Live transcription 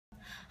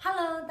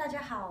Hello，大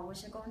家好，我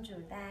是公主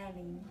戴爱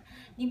玲。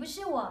你不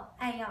是我，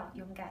爱要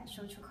勇敢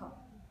说出口。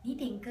你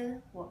点歌，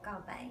我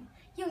告白，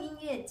用音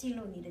乐记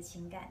录你的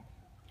情感，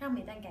让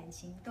每段感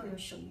情都有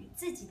属于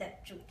自己的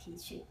主题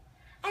曲。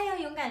爱要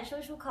勇敢说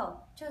出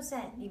口，就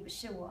算你不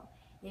是我，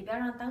也不要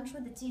让当初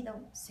的悸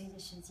动随着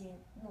时间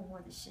默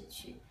默的逝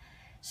去。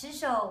10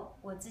首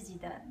我自己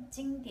的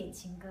经典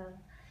情歌。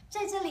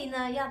在这里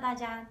呢，要大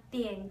家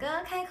点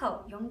歌开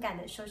口，勇敢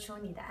的说出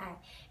你的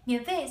爱，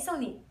免费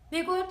送你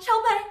美国超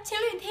白情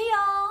侣 T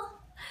哦！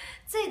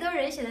最多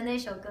人选的那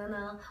首歌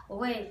呢，我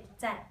会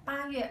在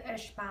8月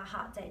28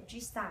号在 G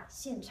Star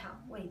现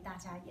场为大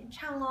家演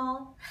唱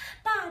哦，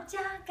大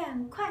家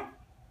赶快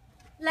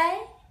来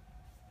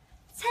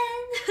参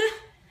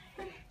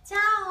加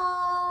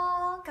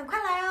哦，赶快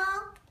来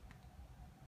哦！